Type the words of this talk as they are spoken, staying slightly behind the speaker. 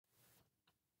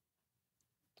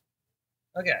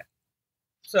Okay,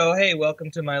 so hey,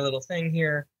 welcome to my little thing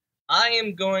here. I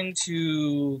am going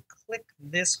to click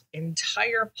this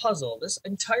entire puzzle. This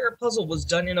entire puzzle was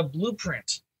done in a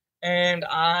blueprint. And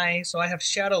so I have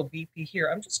Shadow BP here.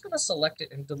 I'm just going to select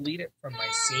it and delete it from my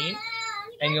scene.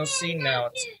 And you'll see now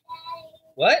it's...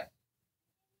 What?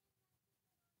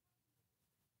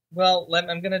 Well,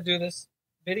 I'm going to do this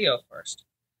video first.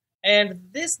 And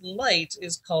this light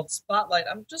is called Spotlight.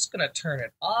 I'm just going to turn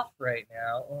it off right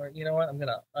now. Or, you know what? I'm going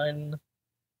to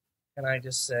Can I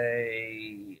just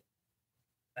say...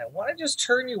 I want to just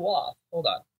turn you off. Hold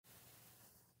on.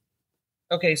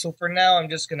 Okay, so for now, I'm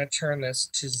just going to turn this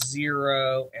to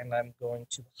 0, and I'm going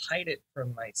to hide it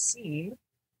from my scene.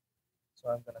 So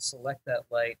I'm going to select that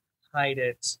light, hide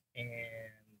it,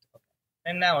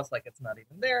 and now it's like it's not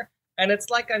even there. And it's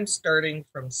like I'm starting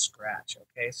from scratch,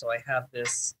 okay? So I have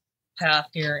this path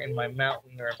here in my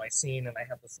mountain or in my scene, and I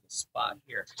have this little spot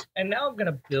here. And now I'm going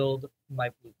to build my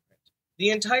blueprint. The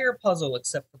entire puzzle,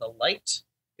 except for the light,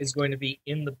 is going to be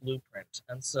in the blueprint.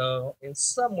 And so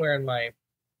somewhere in my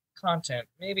content,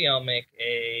 maybe I'll make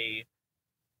a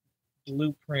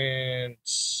blueprint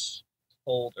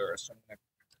folder. So I'm going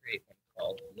to create one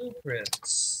called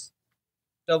blueprints.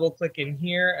 Double click in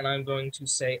here and I'm going to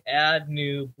say add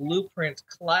new blueprint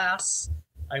class.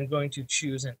 I'm going to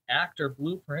choose an actor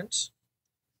blueprint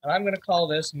and I'm going to call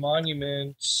this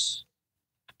monument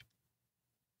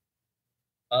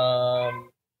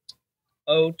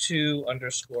O2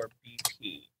 underscore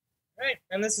BP. Right,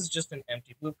 and this is just an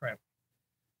empty blueprint.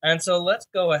 And so let's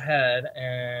go ahead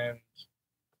and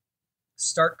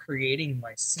start creating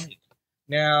my scene.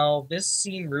 Now, this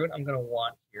scene root I'm going to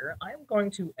want here, I'm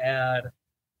going to add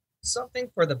something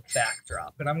for the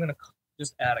backdrop. And I'm going to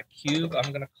just add a cube.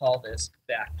 I'm going to call this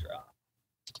backdrop.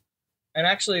 And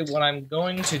actually, what I'm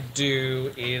going to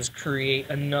do is create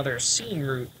another scene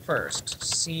root first.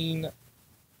 Scene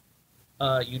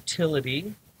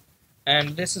utility. And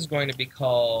this is going to be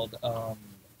called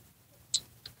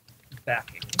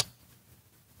backing.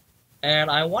 And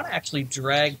I want to actually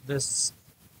drag this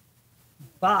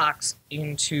box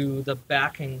into the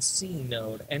backing scene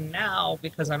node. And now,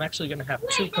 because I'm actually going to have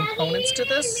two components to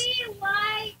this,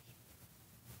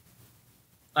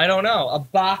 I don't know, a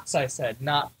box I said,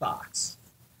 not box.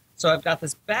 So I've got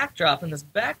this backdrop, and this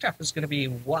backdrop is going to be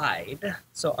wide.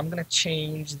 So I'm going to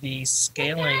change the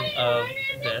scaling of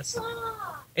this.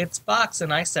 It's box,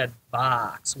 and I said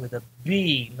box with a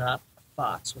B, not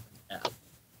box with an F.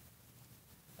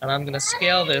 And I'm going to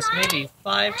scale this maybe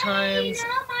 5 times.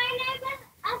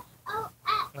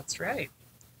 That's right.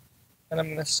 And I'm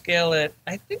going to scale it,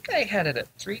 I think I had it at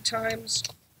 3 times.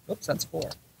 Oops, that's 4.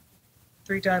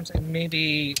 3 times and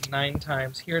maybe 9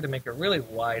 times here to make a really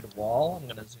wide wall. I'm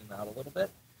going to zoom out a little bit.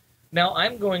 Now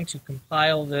I'm going to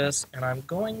compile this, and I'm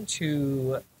going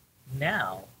to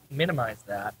now minimize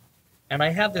that. And I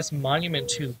have this monument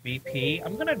to BP.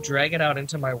 I'm going to drag it out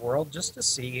into my world just to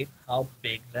see how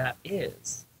big that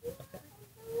is. Okay.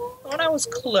 Oh, and I was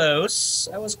close.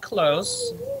 I was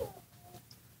close.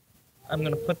 I'm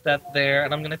going to put that there,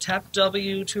 and I'm going to tap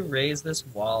W to raise this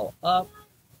wall up.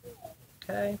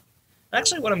 Okay.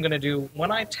 Actually, what I'm going to do,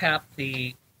 when I tap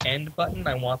the end button,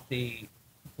 I want the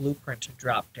blueprint to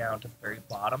drop down to the very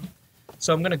bottom.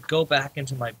 So I'm going to go back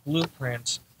into my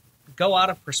blueprint, go out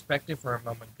of perspective for a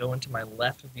moment, go into my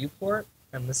left viewport,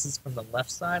 and this is from the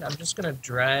left side. I'm just going to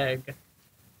drag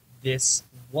this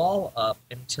wall up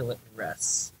until it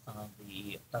rests on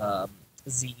the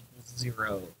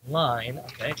Z0 line.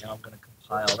 Okay, now I'm going to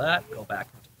compile that, go back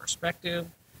into perspective,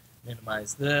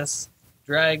 minimize this,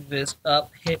 drag this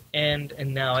up, hit end,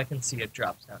 and now I can see it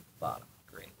drops down to the bottom.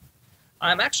 Great.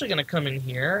 I'm actually going to come in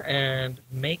here and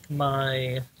make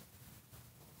my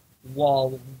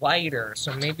wall wider,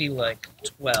 so maybe like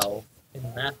 12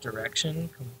 in that direction.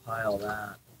 Compile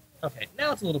that. Okay,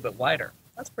 now it's a little bit wider.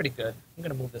 That's pretty good. I'm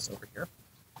going to move this over here.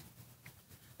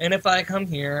 And if I come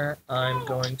here, I'm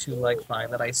going to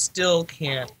find that I still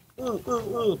can't,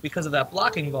 because of that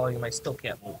blocking volume, I still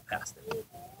can't move past it.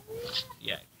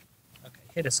 Yay. Okay,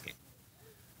 hit escape.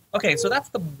 Okay, so that's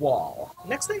the wall.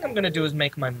 Next thing I'm going to do is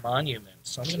make my monument.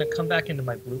 So I'm going to come back into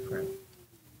my blueprint.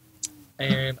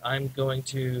 And I'm going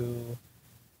to,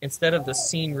 instead of the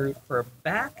scene root for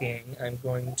backing, I'm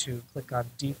going to click on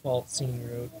default scene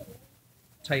root,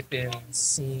 type in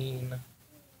scene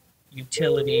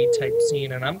utility type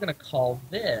scene, and I'm going to call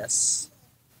this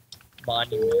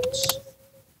monument.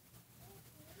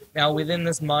 Now within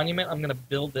this monument, I'm going to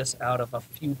build this out of a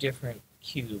few different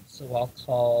cubes. So I'll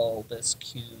call this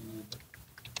cube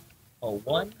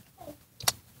O1.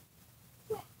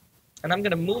 And I'm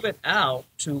going to move it out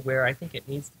to where I think it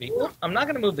needs to be. Oop, I'm not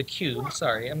going to move the cube,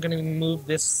 sorry. I'm going to move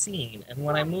this scene. And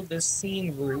when I move this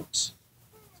scene root, it's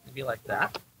going to be like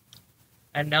that.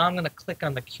 And now I'm going to click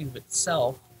on the cube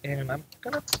itself, and I'm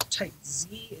going to type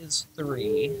Z is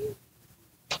 3.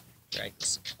 Drag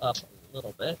this up a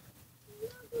little bit.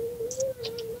 What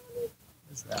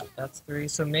is that? That's 3.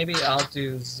 So maybe I'll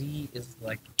do Z is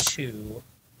like 2.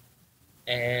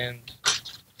 And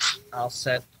I'll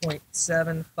set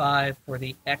 0.75 for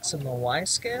the X and the Y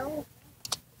scale.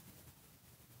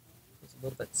 It's a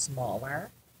little bit smaller.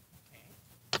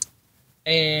 Okay.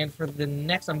 And for the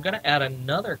next, I'm going to add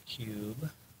another cube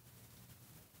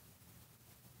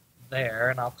there,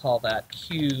 and I'll call that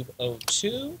cube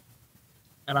O2.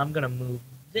 And I'm going to move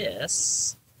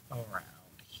this around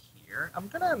here. I'm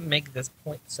going to make this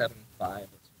 0.75 as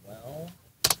well.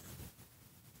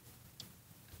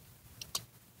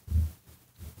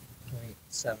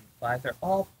 0.75. They're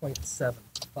all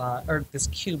 0.75, or this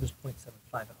cube is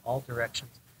 0.75 in all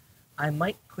directions. I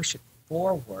might push it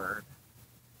forward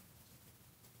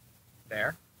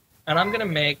there. And I'm going to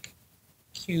make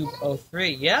cube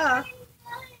O3. Yeah.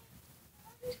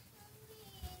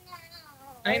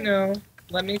 I know.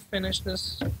 Let me finish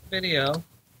this video.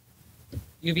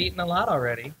 You've eaten a lot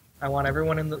already. I want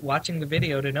everyone watching the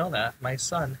video to know that. My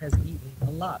son has eaten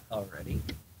a lot already.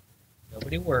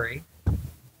 Nobody worry.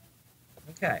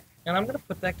 Okay, and I'm going to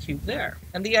put that cube there.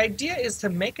 And the idea is to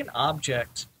make an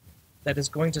object that is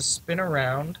going to spin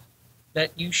around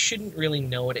that you shouldn't really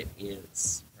know what it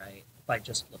is, right? By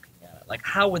just looking at it. Like,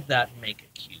 how would that make a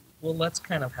cube? Well, let's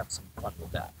kind of have some fun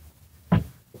with that.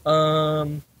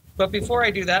 But before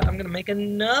I do that, I'm going to make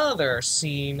another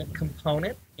scene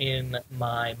component in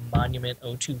my Monument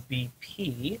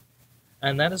O2BP,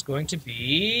 and that is going to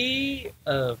be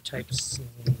type scene,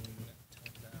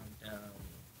 down,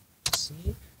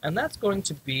 scene, and that's going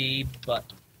to be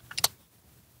button.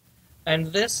 And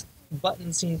this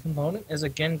button scene component is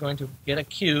again going to get a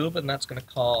cube, and that's going to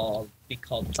be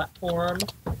called platform.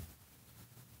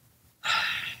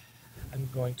 I'm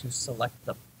going to select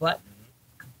the button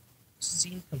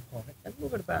scene component and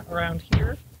move it around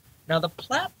here. Now the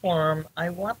platform,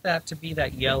 I want that to be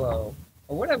that yellow,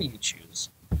 or whatever you choose.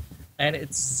 And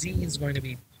its Z is going to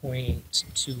be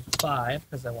 0.25,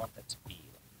 because I want that to be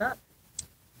like that.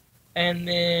 And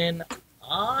then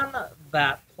on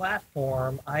that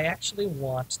platform, I actually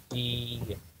want the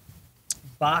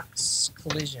box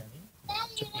collision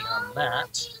to be on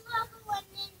that.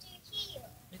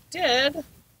 It did. And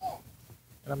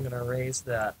I'm going to raise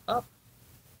that up.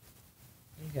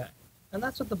 Okay, and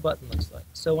that's what the button looks like.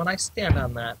 So when I stand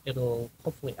on that, it'll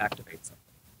hopefully activate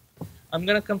something. I'm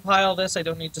going to compile this. I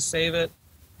don't need to save it.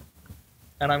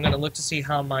 And I'm going to look to see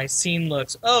how my scene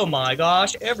looks. Oh my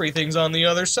gosh, everything's on the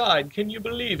other side. Can you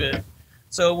believe it?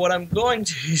 So what I'm going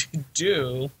to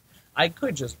do, I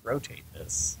could just rotate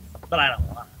this, but I don't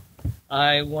want to.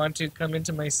 I want to come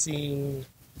into my scene.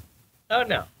 Oh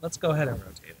no, let's go ahead and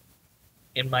rotate it.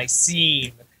 In my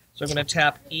scene. So I'm going to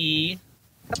tap E.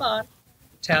 Come on.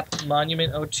 Tap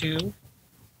Monument O2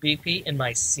 BP in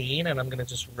my scene, and I'm going to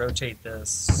just rotate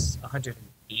this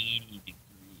 180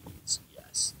 degrees.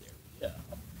 Yes, there we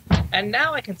go. And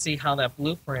now I can see how that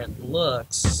blueprint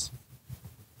looks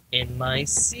in my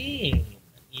scene.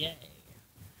 Yay.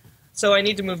 So I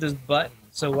need to move this button.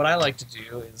 So what I like to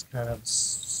do is kind of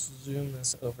zoom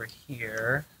this over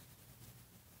here,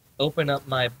 open up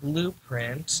my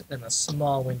blueprint in a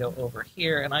small window over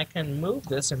here, and I can move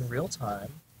this in real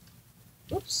time.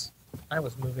 Oops, I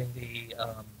was moving the,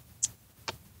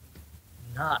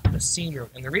 not the scene root.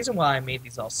 And the reason why I made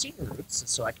these all scene roots is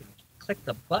so I can click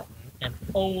the button and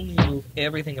only move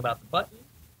everything about the button.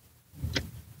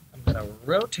 I'm going to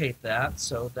rotate that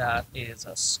so that is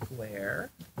a square.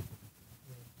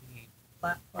 The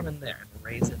platform in there and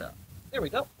raise it up. There we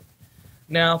go.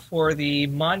 Now for the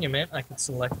monument, I can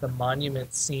select the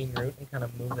monument scene root and kind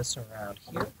of move this around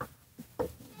here.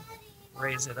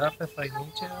 Raise it up if I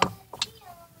need to.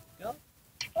 Go.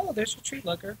 Oh, there's a tree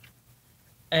lugger.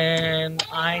 And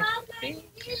I think...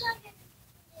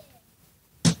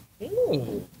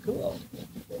 Ooh, cool.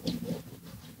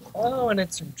 Oh, and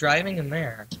it's driving in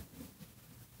there.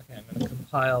 Okay, I'm going to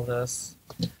compile this.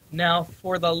 Now,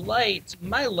 for the light,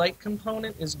 my light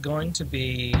component is going to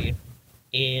be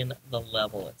in the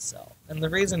level itself. And the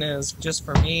reason is, just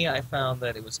for me, I found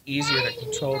that it was easier to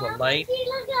control the light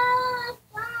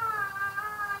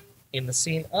in the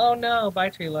scene. Oh no, bye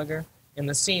tree lugger. In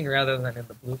the scene rather than in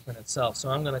the blueprint itself. So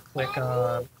I'm going to click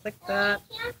that,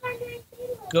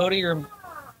 go to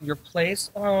your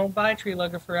place. Oh, bye tree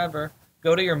lugger forever.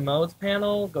 Go to your modes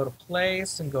panel, go to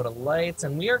place, and go to lights,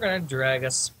 and we are going to drag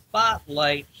a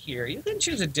spotlight here. You can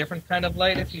choose a different kind of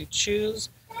light if you choose.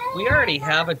 We already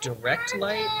have a direct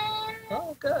light.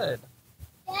 Oh, good.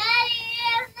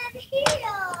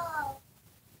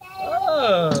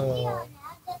 Oh,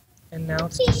 and now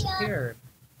it's disappeared.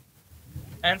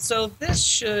 And so this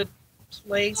should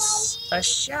place a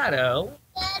shadow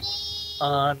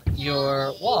on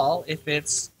your wall if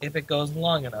it goes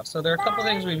long enough. So there are a couple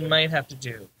things we might have to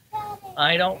do.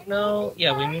 I don't know.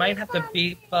 Yeah, we might have to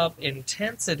beef up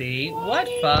intensity. What,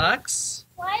 Fox?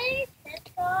 Why is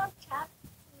pistol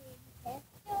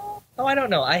pistol? Oh, I don't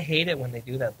know. I hate it when they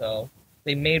do that, though.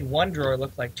 They made one drawer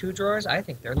look like two drawers. I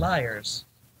think they're liars.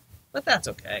 But that's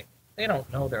okay. They don't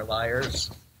know they're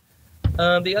liars.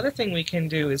 The other thing we can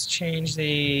do is change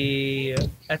the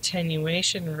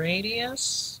attenuation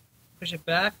radius. Push it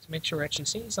back to make sure we're actually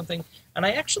seeing something. And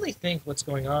I actually think what's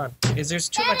going on is there's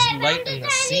too much light in the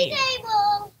scene.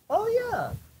 Oh,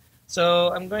 yeah.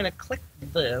 So I'm going to click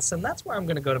this, and that's where I'm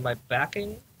going to go to my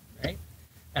backing, right?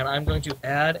 And I'm going to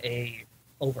add a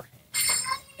overhang.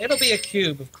 It'll be a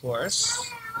cube, of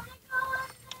course.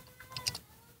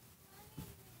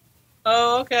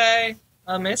 Oh, okay.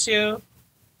 I'll miss you.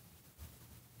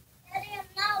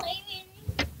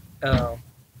 Oh.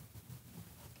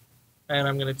 And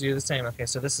I'm going to do the same. Okay,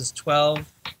 so this is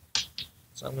 12.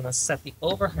 So I'm going to set the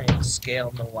overhang scale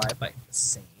and the Y by the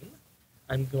same.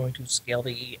 I'm going to scale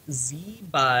the Z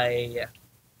by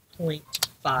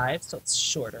 0.5, so it's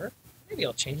shorter. Maybe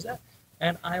I'll change that.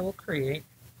 And I will create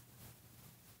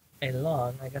a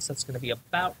long, I guess that's going to be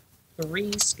about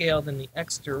 3 scaled in the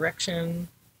X direction.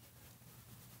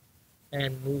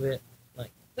 And move it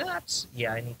like that.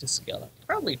 Yeah, I need to scale that.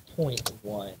 Probably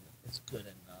 0.1 is good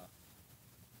enough.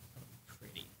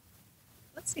 Pretty.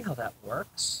 Let's see how that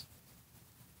works.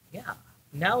 Yeah.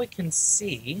 Now we can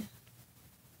see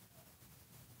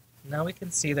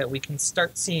that we can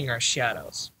start seeing our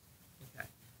shadows. Okay.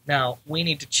 Now, we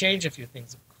need to change a few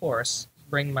things, of course.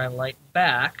 Bring my light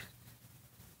back.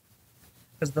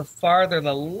 Because the farther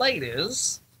the light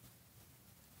is,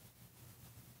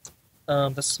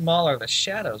 the smaller the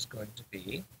shadow is going to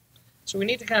be. So we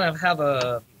need to kind of have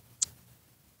a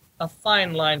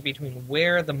fine line between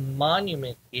where the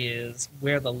monument is,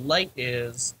 where the light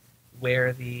is,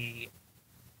 where the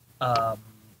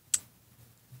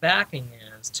backing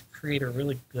is, to create a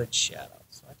really good shadow.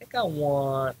 So I think I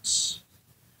want...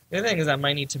 The other thing is I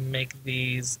might need to make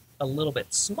these a little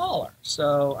bit smaller.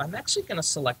 So I'm actually going to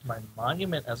select my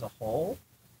monument as a whole.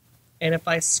 And if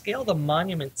I scale the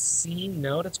monument scene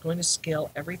node, it's going to scale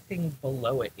everything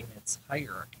below it in its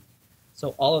hierarchy.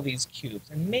 So all of these cubes.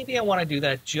 And maybe I want to do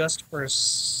that just for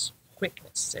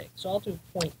quickness sake. So I'll do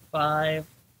 0.5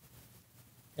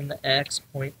 in the X,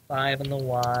 0.5 in the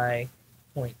Y,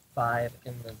 0.5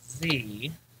 in the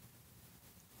Z.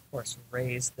 Of course,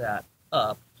 raise that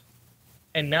up.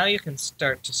 And now you can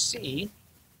start to see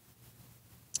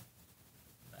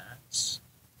that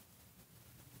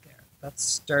there. That's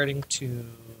starting to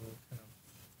kind of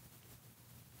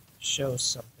show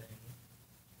something.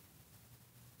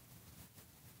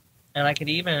 And I could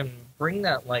even bring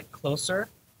that light closer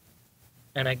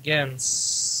and again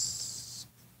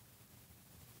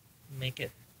make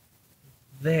it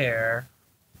there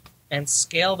and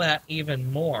scale that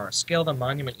even more. Scale the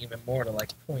monument even more to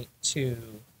like 0.2,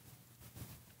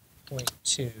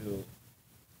 0.2,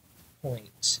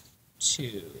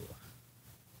 0.2.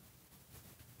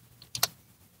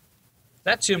 Is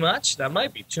that too much? That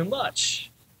might be too much.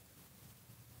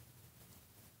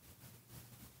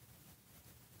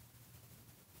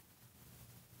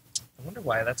 I wonder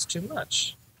why that's too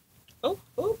much. Oh,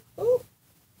 oh, oh.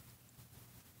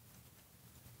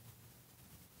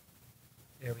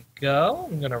 There we go.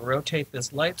 I'm going to rotate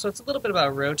this light. So it's a little bit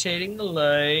about rotating the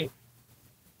light.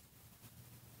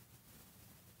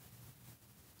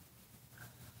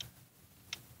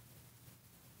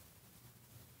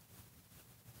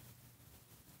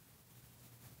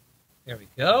 There we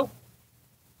go.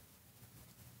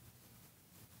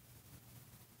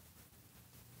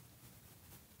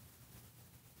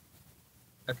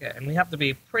 Okay, and we have to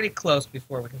be pretty close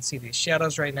before we can see these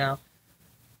shadows right now.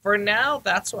 For now,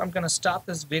 that's where I'm going to stop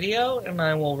this video, and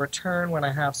I will return when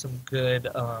I have some good,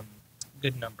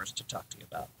 good numbers to talk to you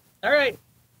about. All right,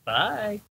 bye.